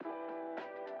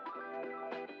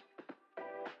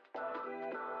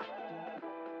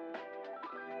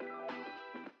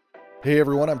Hey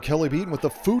everyone, I'm Kelly Beaton with the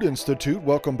Food Institute.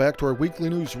 Welcome back to our weekly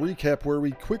news recap where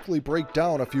we quickly break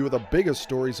down a few of the biggest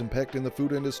stories impacting the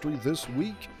food industry this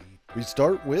week. We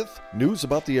start with news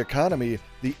about the economy.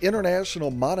 The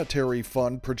International Monetary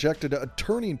Fund projected a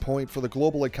turning point for the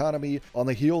global economy on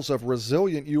the heels of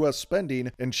resilient U.S.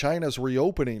 spending and China's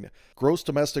reopening. Gross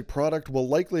domestic product will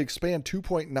likely expand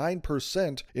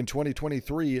 2.9% in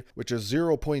 2023, which is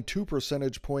 0.2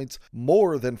 percentage points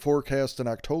more than forecast in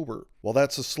October. While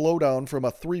that's a slowdown from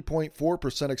a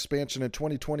 3.4% expansion in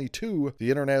 2022,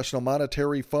 the International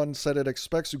Monetary Fund said it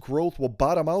expects growth will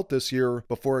bottom out this year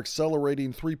before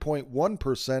accelerating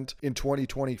 3.1% in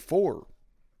 2024.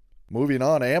 Moving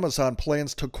on, Amazon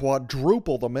plans to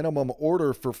quadruple the minimum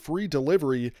order for free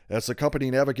delivery as the company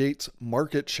navigates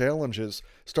market challenges.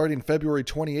 Starting February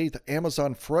 28th,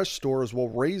 Amazon Fresh stores will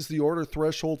raise the order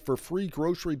threshold for free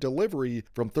grocery delivery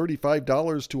from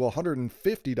 $35 to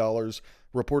 $150,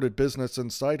 reported Business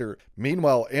Insider.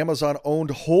 Meanwhile,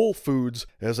 Amazon-owned Whole Foods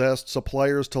has asked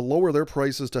suppliers to lower their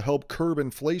prices to help curb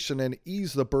inflation and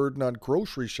ease the burden on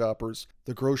grocery shoppers.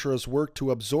 The grocer has worked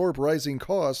to absorb rising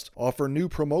costs, offer new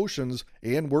promotions,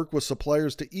 and work with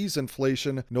suppliers to ease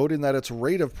inflation, noting that its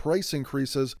rate of price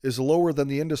increases is lower than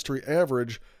the industry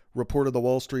average, reported the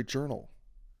Wall Street Journal.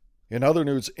 In other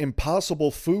news,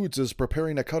 Impossible Foods is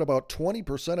preparing to cut about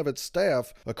 20% of its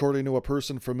staff, according to a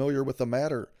person familiar with the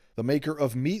matter. The maker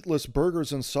of meatless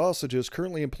burgers and sausages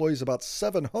currently employs about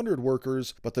 700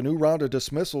 workers, but the new round of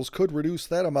dismissals could reduce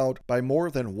that amount by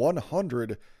more than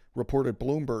 100, reported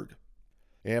Bloomberg.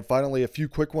 And finally, a few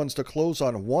quick ones to close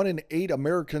on. 1 in 8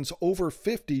 Americans over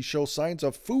 50 show signs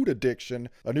of food addiction.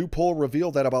 A new poll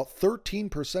revealed that about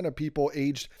 13% of people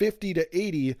aged 50 to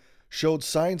 80 showed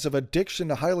signs of addiction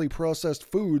to highly processed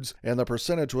foods, and the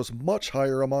percentage was much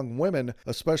higher among women,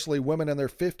 especially women in their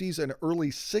 50s and early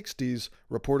 60s,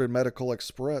 reported Medical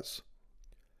Express.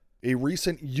 A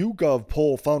recent YouGov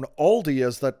poll found Aldi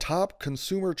as the top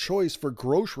consumer choice for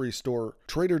grocery store.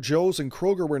 Trader Joe's and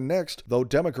Kroger were next, though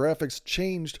demographics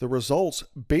changed the results.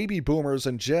 Baby boomers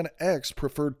and Gen X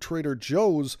preferred Trader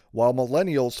Joe's, while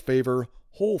millennials favor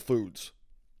Whole Foods.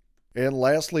 And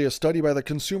lastly, a study by the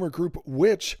consumer group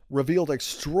Which revealed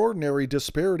extraordinary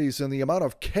disparities in the amount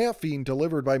of caffeine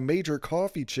delivered by major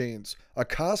coffee chains. A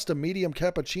Costa medium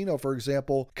cappuccino, for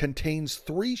example, contains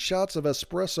 3 shots of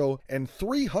espresso and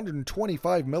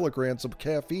 325 milligrams of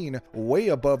caffeine, way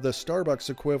above the Starbucks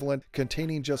equivalent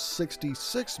containing just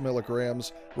 66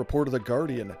 milligrams, reported The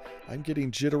Guardian. I'm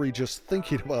getting jittery just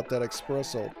thinking about that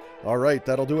espresso. All right,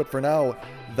 that'll do it for now.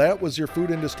 That was your food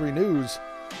industry news.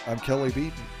 I'm Kelly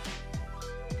Beaton.